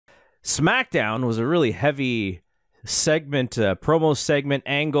SmackDown was a really heavy segment, promo segment,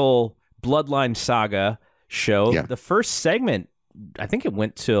 angle, bloodline saga show. Yeah. The first segment, I think it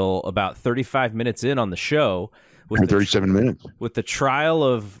went till about 35 minutes in on the show. With 37 minutes. With the trial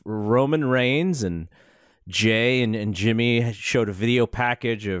of Roman Reigns, and Jay and Jimmy showed a video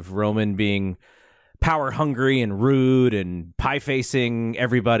package of Roman being power hungry and rude and pie-facing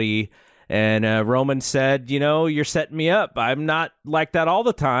everybody. And Roman said, you know, you're setting me up. I'm not like that all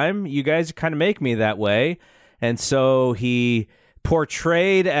the time. You guys kind of make me that way. And so he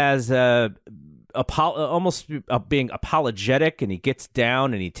portrayed as almost being apologetic, and he gets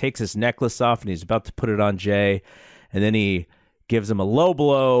down and he takes his necklace off and he's about to put it on Jay. And then he gives him a low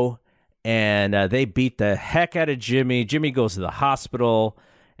blow, and they beat the heck out of Jimmy. Jimmy goes to the hospital.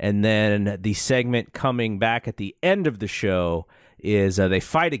 And then the segment coming back at the end of the show is they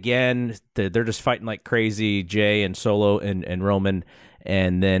fight again. They're just fighting like crazy, Jay and Solo and Roman.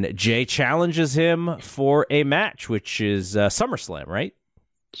 And then Jay challenges him for a match, which is SummerSlam, right?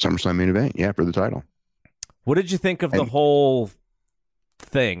 SummerSlam main event, yeah, for the title. What did you think of the whole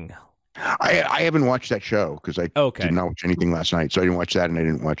thing? I haven't watched that show because I did not watch anything last night. So I didn't watch that, and I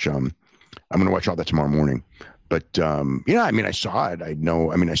didn't watch I'm going to watch all that tomorrow morning. But yeah, I mean, I saw it. I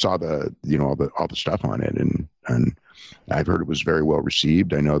saw the all the stuff on it, and I've heard it was very well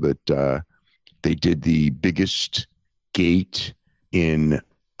received. I know that they did the biggest gate in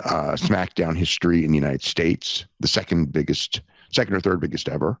SmackDown history in the United States, the second or third biggest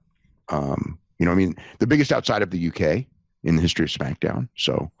ever. The biggest outside of the UK in the history of SmackDown.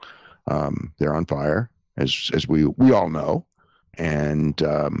 So they're on fire, as we all know, and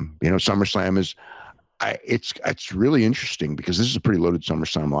SummerSlam is. It's really interesting because this is a pretty loaded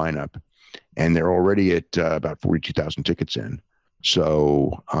SummerSlam lineup, and they're already at about 42,000 tickets in.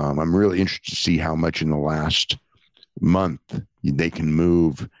 So I'm really interested to see how much in the last month they can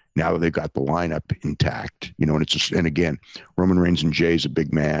move now that they've got the lineup intact. And again, Roman Reigns and Jay is a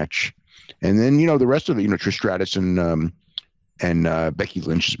big match, and then the rest of it, Trish Stratus and Becky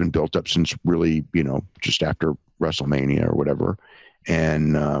Lynch has been built up since really just after WrestleMania or whatever,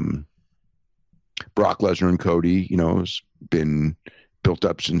 and Brock Lesnar and Cody, has been built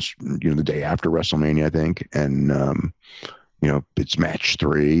up since, the day after WrestleMania, I think. And, it's match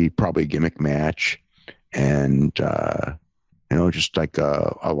 3, probably a gimmick match. And, just like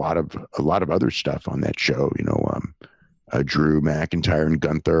a lot of other stuff on that show, Drew McIntyre and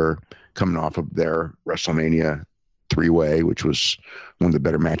Gunther coming off of their WrestleMania 3-way, which was one of the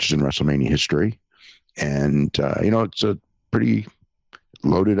better matches in WrestleMania history. And, it's a pretty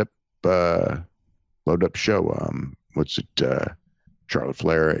loaded up show. Charlotte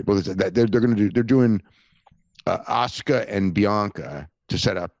Flair. Well, they're doing Asuka and Bianca to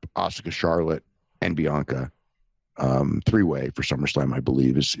set up Asuka, Charlotte, and Bianca 3-way for SummerSlam, I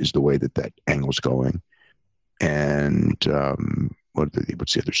believe, is the way that angle's going. And what's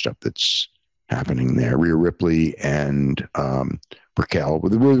the other stuff that's happening there? Rhea Ripley and Raquel.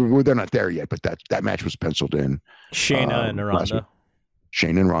 They're not there yet, but that match was penciled in. Shayna and Ronda.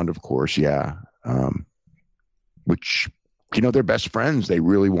 Shayna and Ronda, of course, yeah. Which, they're best friends. They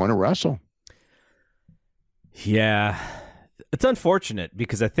really want to wrestle. Yeah. It's unfortunate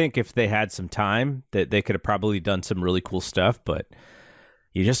because I think if they had some time, that they could have probably done some really cool stuff, but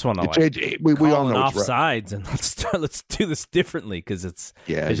you just want to we all know offsides and let's do this differently because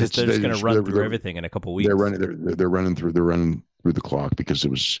they're just going to run through everything in a couple weeks. They're running through the clock because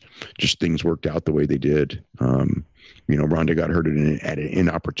it was just things worked out the way they did. Ronda got hurt at an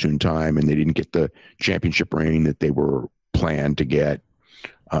inopportune time, and they didn't get the championship reign that they were planned to get.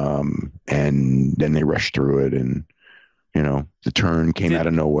 And then they rushed through it, and the turn came out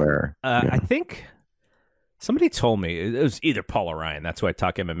of nowhere. I think somebody told me it was either Paul or Ryan. That's who I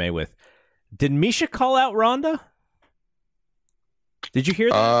talk MMA with. Did Misha call out Ronda? Did you hear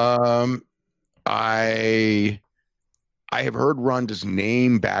that? I have heard Ronda's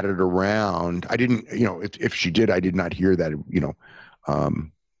name batted around. I didn't, if she did, I did not hear that.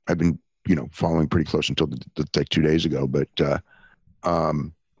 I've been, following pretty close until like 2 days ago, but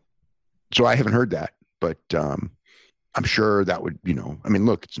so I haven't heard that. But I'm sure that would,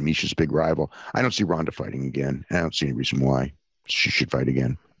 look, it's Misha's big rival. I don't see Ronda fighting again. I don't see any reason why she should fight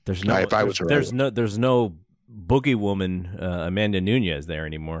again. There's no boogie woman Amanda Nunes there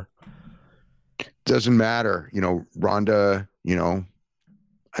anymore. Doesn't matter, Ronda,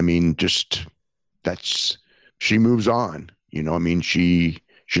 she moves on, she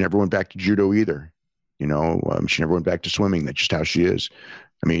never went back to judo either. She never went back to swimming. That's just how she is.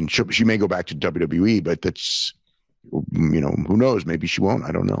 She may go back to WWE, but that's, who knows? Maybe she won't.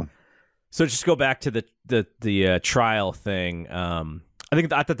 I don't know. So just go back to the trial thing.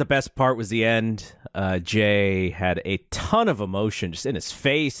 I thought the best part was the end. Jay had a ton of emotion just in his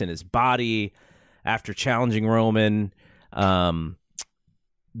face and his body after challenging Roman. That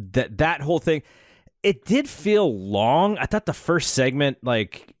whole thing, it did feel long. I thought the first segment,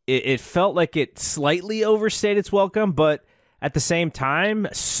 like, it felt like it slightly overstayed its welcome, but at the same time,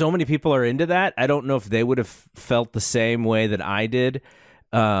 so many people are into that. I don't know if they would have felt the same way that I did.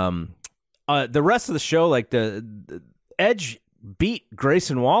 The rest of the show, like the Edge beat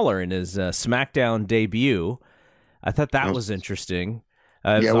Grayson Waller in his SmackDown debut. I thought that was interesting.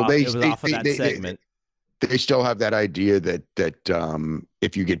 It was off of that segment. They still have that idea that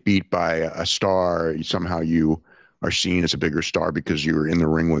if you get beat by a star, somehow you are seen as a bigger star because you were in the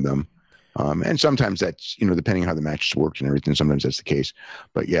ring with them. And sometimes that's, depending on how the matches works and everything, sometimes that's the case.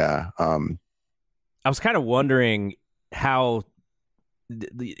 But yeah. I was kind of wondering how,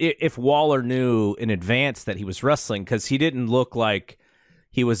 if Waller knew in advance that he was wrestling, because he didn't look like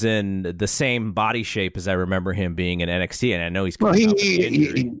he was in the same body shape as I remember him being in NXT, and I know he's coming out with an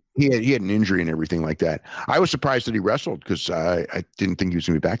injury. He had an injury and everything like that. I was surprised that he wrestled because I didn't think he was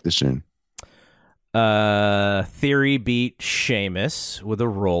going to be back this soon. Theory beat Sheamus with a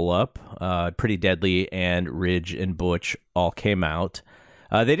roll-up. Pretty Deadly and Ridge and Butch all came out.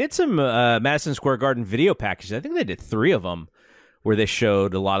 They did some Madison Square Garden video packages. I think they did 3 of them, where they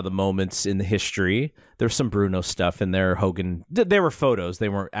showed a lot of the moments in the history. There's some Bruno stuff in there. Hogan, they were photos. They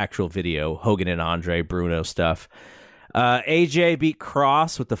weren't actual video. Hogan and Andre, Bruno stuff. AJ beat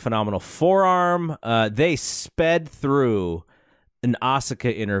Cross with the phenomenal forearm. They sped through an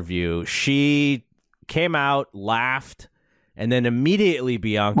Asuka interview. She came out, laughed, and then immediately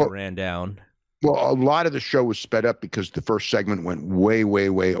Bianca ran down. Well, a lot of the show was sped up because the first segment went way, way,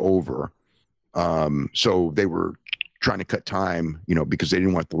 way over. So they were trying to cut time, because they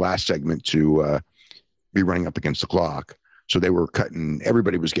didn't want the last segment to be running up against the clock. So they were cutting,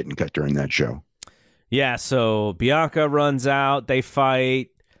 everybody was getting cut during that show. Yeah, so Bianca runs out, they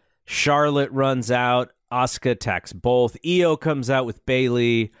fight, Charlotte runs out, Asuka attacks both, Io comes out with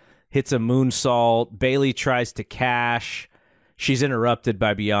Bayley, hits a moonsault, Bayley tries to cash, she's interrupted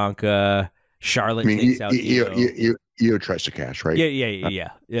by Bianca, Charlotte takes out Io. Io tries to cash, right? Yeah.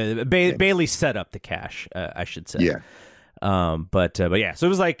 Bayley set up the cash, I should say. Yeah. But yeah, so it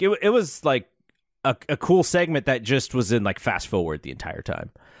was like it was like a cool segment that just was in like fast forward the entire time.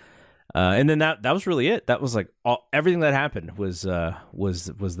 And then that was really it. That was like everything that happened was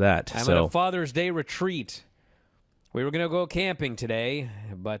that. I'm at a Father's Day retreat. We were going to go camping today,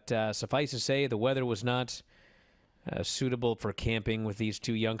 but suffice to say the weather was not suitable for camping with these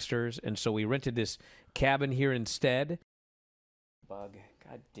 2 youngsters, and so we rented this cabin here instead. Bug.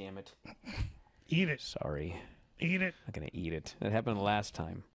 God damn it. Eat it. Sorry. Eat it. I'm going to eat it. That happened last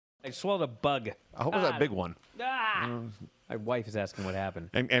time. I swallowed a bug. I hope it was that big one. My wife is asking what happened.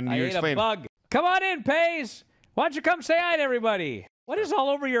 And I you ate explained. a bug. Come on in, Pace. Why don't you come say hi to everybody? What is all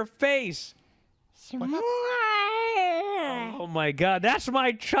over your face? Oh, my God. That's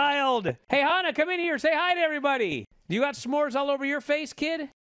my child. Hey, Hannah, come in here. Say hi to everybody. You got s'mores all over your face, kid?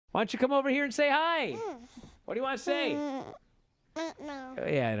 Why don't you come over here and say hi? What do you want to say? No.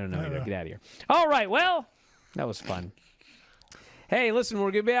 Yeah, I don't know either. Get out of here. All right, well, that was fun. Hey, listen,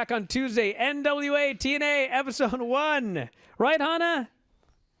 we're going to be back on Tuesday. NWA TNA Episode 1. Right, Hannah?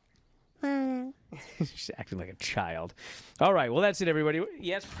 She's acting like a child. All right, well, that's it, everybody.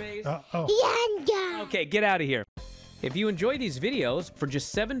 Yes, Faze? Okay, get out of here. If you enjoy these videos, for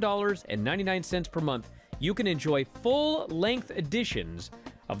just $7.99 per month, you can enjoy full-length editions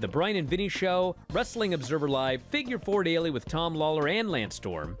of The Brian and Vinny Show, Wrestling Observer Live, Figure 4 Daily with Tom Lawler and Lance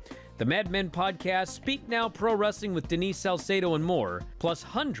Storm, the Mad Men Podcast, Speak Now Pro Wrestling with Denise Salcedo, and more, plus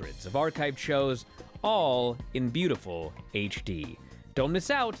hundreds of archived shows, all in beautiful HD. Don't miss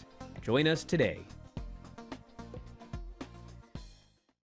out. Join us today.